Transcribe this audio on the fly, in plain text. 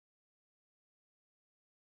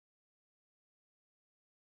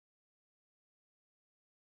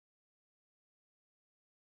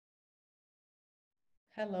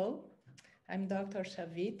Hello, I'm Dr.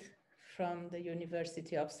 Chavit from the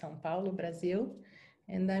University of São Paulo, Brazil,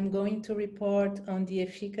 and I'm going to report on the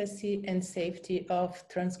efficacy and safety of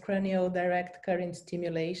transcranial direct current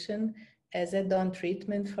stimulation as add-on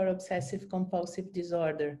treatment for obsessive-compulsive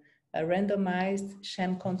disorder, a randomized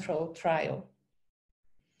sham-controlled trial.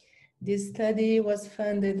 This study was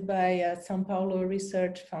funded by São Paulo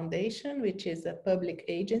Research Foundation, which is a public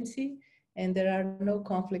agency, and there are no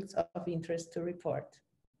conflicts of interest to report.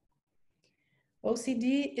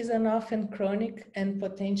 OCD is an often chronic and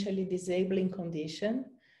potentially disabling condition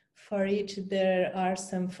for which there are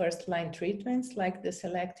some first-line treatments like the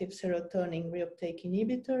selective serotonin reuptake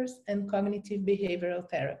inhibitors and cognitive behavioral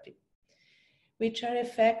therapy, which are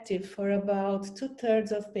effective for about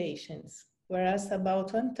 2/3 of patients, whereas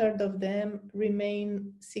about 1/3 of them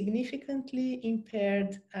remain significantly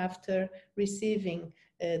impaired after receiving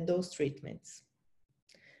those treatments.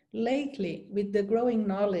 Lately, with the growing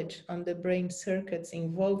knowledge on the brain circuits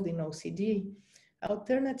involved in OCD,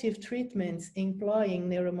 alternative treatments employing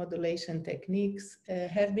neuromodulation techniques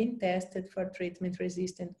have been tested for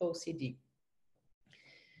treatment-resistant OCD.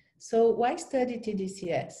 So why study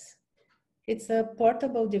TDCS? It's a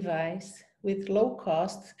portable device with low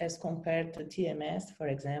cost as compared to TMS, for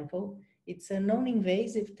example. It's a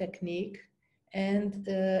non-invasive technique and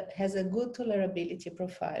has a good tolerability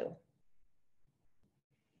profile.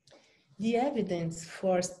 The evidence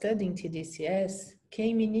for studying TDCS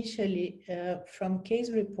came initially from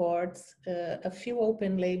case reports, a few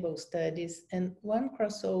open label studies, and one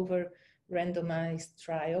crossover randomized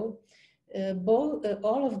trial,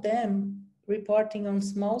 all of them reporting on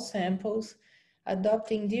small samples,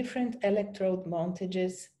 adopting different electrode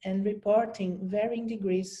montages, and reporting varying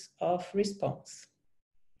degrees of response.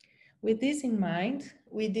 With this in mind,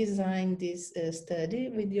 we designed this study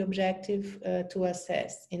with the objective to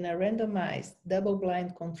assess in a randomized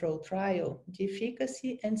double-blind controlled trial the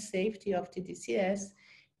efficacy and safety of TDCS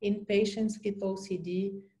in patients with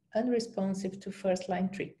OCD unresponsive to first-line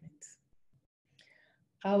treatments.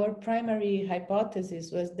 Our primary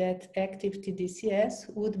hypothesis was that active TDCS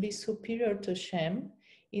would be superior to sham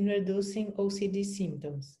in reducing OCD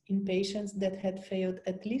symptoms in patients that had failed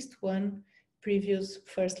at least one previous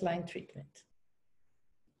first-line treatment.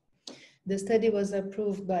 The study was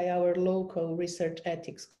approved by our local research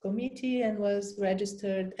ethics committee and was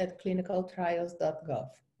registered at clinicaltrials.gov.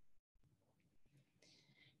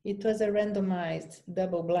 It was a randomized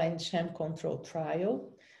double-blind sham-controlled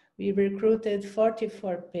trial. We recruited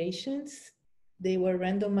 44 patients. They were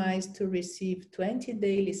randomized to receive 20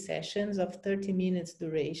 daily sessions of 30 minutes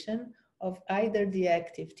duration of either the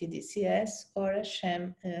active TDCS or a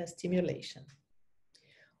sham stimulation.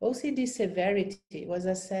 OCD severity was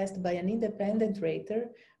assessed by an independent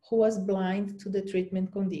rater who was blind to the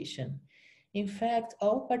treatment condition. In fact,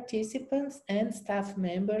 all participants and staff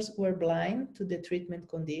members were blind to the treatment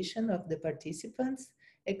condition of the participants,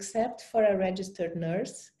 except for a registered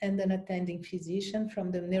nurse and an attending physician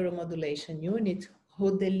from the neuromodulation unit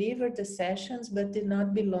who delivered the sessions but did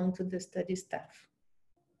not belong to the study staff.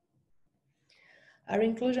 Our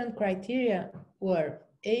inclusion criteria were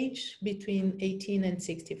age between 18 and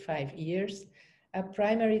 65 years, a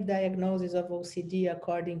primary diagnosis of OCD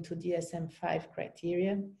according to DSM-5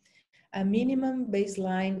 criteria, a minimum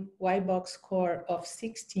baseline Y-box score of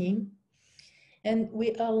 16, and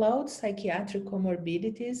we allowed psychiatric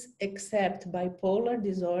comorbidities except bipolar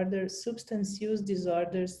disorder, substance use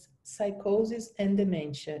disorders, psychosis, and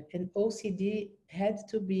dementia, and OCD had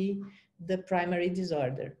to be the primary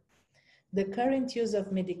disorder. The current use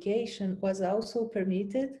of medication was also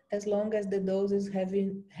permitted as long as the doses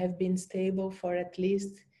have been stable for at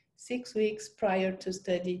least 6 weeks prior to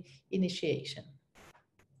study initiation.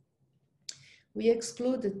 We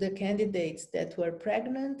excluded the candidates that were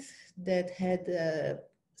pregnant, that had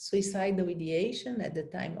suicidal ideation at the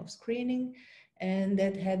time of screening, and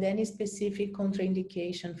that had any specific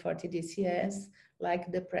contraindication for TDCS, like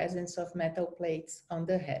the presence of metal plates on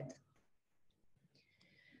the head.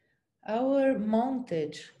 Our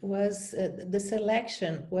montage was, the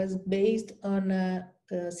selection was based on a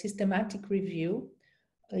systematic review,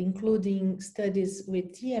 including studies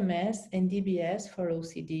with TMS and DBS for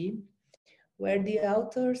OCD, where the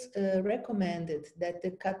authors recommended that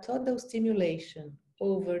the cathodal stimulation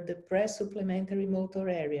over the pre-supplementary motor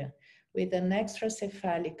area with an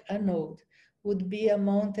extracephalic anode would be a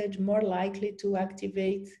montage more likely to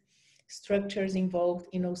activate structures involved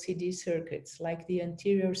in OCD circuits, like the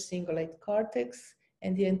anterior cingulate cortex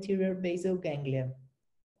and the anterior basal ganglia.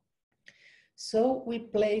 So we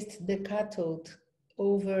placed the cathode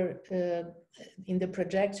over in the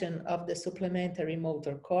projection of the supplementary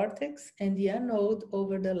motor cortex and the anode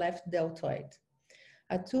over the left deltoid.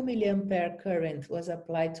 A 2 milliampere current was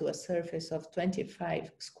applied to a surface of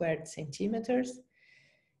 25 squared centimeters.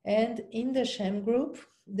 And in the sham group,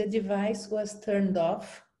 the device was turned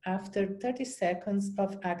off after 30 seconds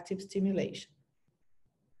of active stimulation.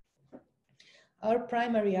 Our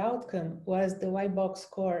primary outcome was the Y-box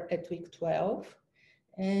score at week 12.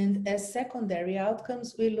 And as secondary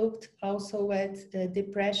outcomes, we looked also at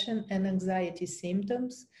depression and anxiety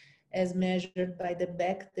symptoms as measured by the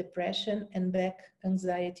Beck depression and Beck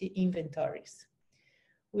anxiety inventories.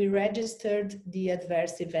 We registered the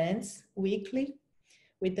adverse events weekly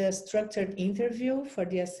with a structured interview for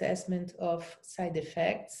the assessment of side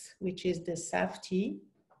effects, which is the SAFT.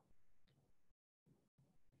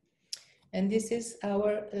 And this is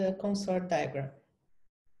our consort diagram.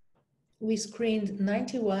 We screened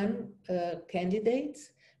 91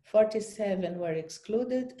 candidates, 47 were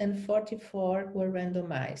excluded, and 44 were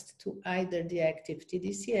randomized to either the active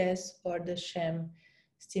TDCS or the sham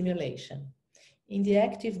stimulation. In the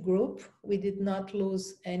active group, we did not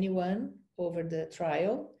lose anyone over the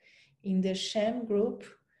trial. In the sham group,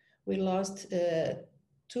 we lost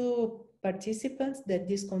 2 participants that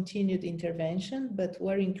discontinued intervention but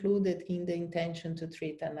were included in the intention to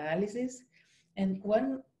treat analysis, and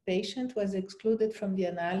 1 patient was excluded from the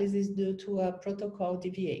analysis due to a protocol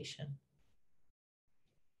deviation.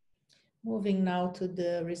 Moving now to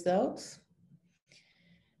the results.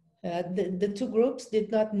 The 2 groups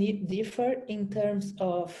did not differ in terms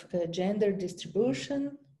of gender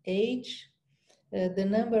distribution, age, the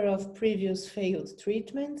number of previous failed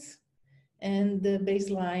treatments, and the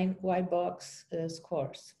baseline Y-box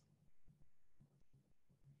scores.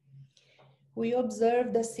 We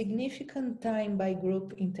observed a significant time by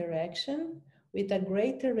group interaction with a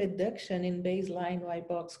greater reduction in baseline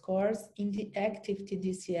Y-box scores in the active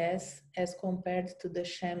TDCS as compared to the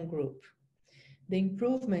sham group. The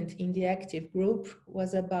improvement in the active group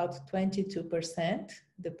was about 22%,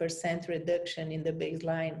 the percent reduction in the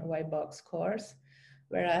baseline Y-box scores,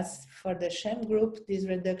 whereas for the sham group, this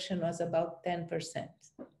reduction was about 10%.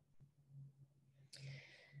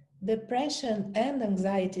 Depression and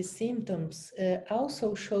anxiety symptoms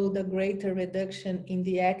also showed a greater reduction in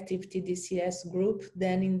the active TDCS group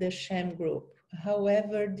than in the sham group.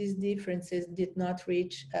 However, these differences did not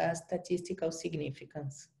reach statistical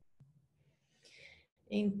significance.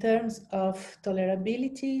 In terms of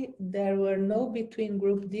tolerability, there were no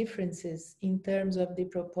between-group differences in terms of the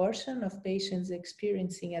proportion of patients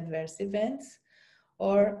experiencing adverse events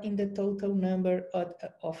or in the total number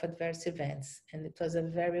of adverse events, and it was a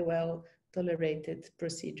very well tolerated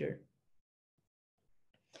procedure.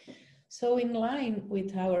 So in line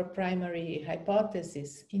with our primary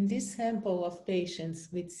hypothesis, in this sample of patients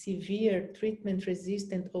with severe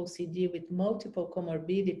treatment-resistant OCD with multiple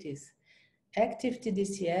comorbidities, active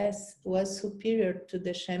TDCS was superior to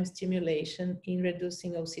the sham stimulation in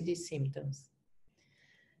reducing OCD symptoms.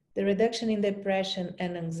 The reduction in depression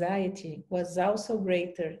and anxiety was also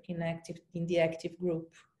greater in the active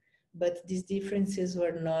group, but these differences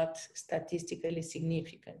were not statistically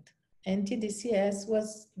significant. And TDCS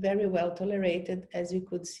was very well tolerated, as you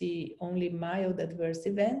could see, only mild adverse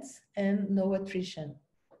events and no attrition.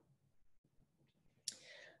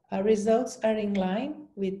 Our results are in line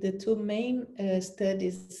with the 2 main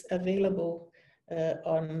studies available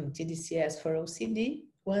on TDCS for OCD,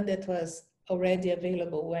 one that was already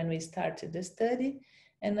available when we started the study,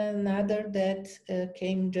 and another that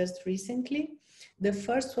came just recently. The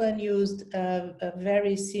first one used a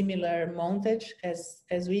very similar montage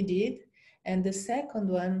as we did, and the second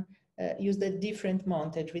one used a different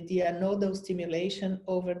montage with the anodal stimulation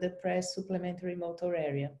over the press supplementary motor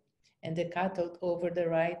area and the cathode over the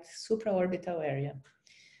right supraorbital area.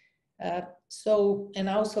 And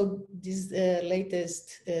also this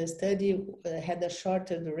latest study had a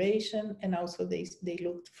shorter duration, and also they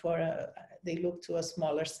looked to a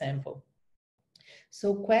smaller sample.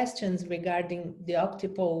 So questions regarding the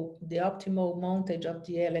optimal montage of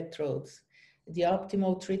the electrodes, the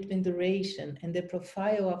optimal treatment duration, and the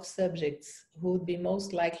profile of subjects who would be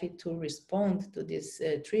most likely to respond to this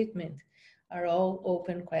treatment are all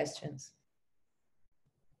open questions.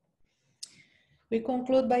 We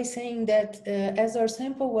conclude by saying that as our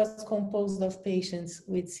sample was composed of patients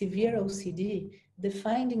with severe OCD, the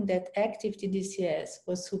finding that active TDCS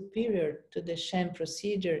was superior to the sham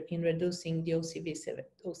procedure in reducing the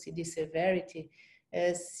OCD severity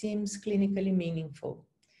seems clinically meaningful.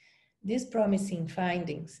 These promising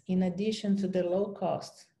findings, in addition to the low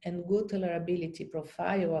cost and good tolerability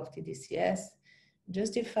profile of TDCS,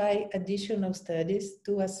 justify additional studies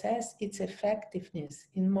to assess its effectiveness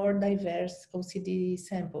in more diverse OCD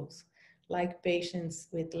samples, like patients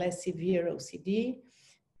with less severe OCD,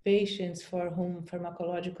 patients for whom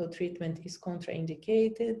pharmacological treatment is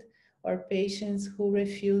contraindicated, or patients who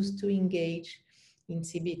refuse to engage in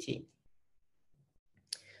CBT.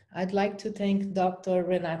 I'd like to thank Dr.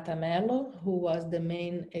 Renata Mello, who was the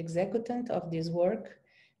main executant of this work,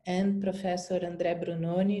 and Professor André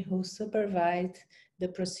Brunoni, who supervised the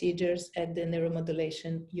procedures at the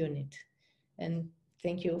neuromodulation unit. And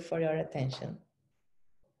thank you for your attention.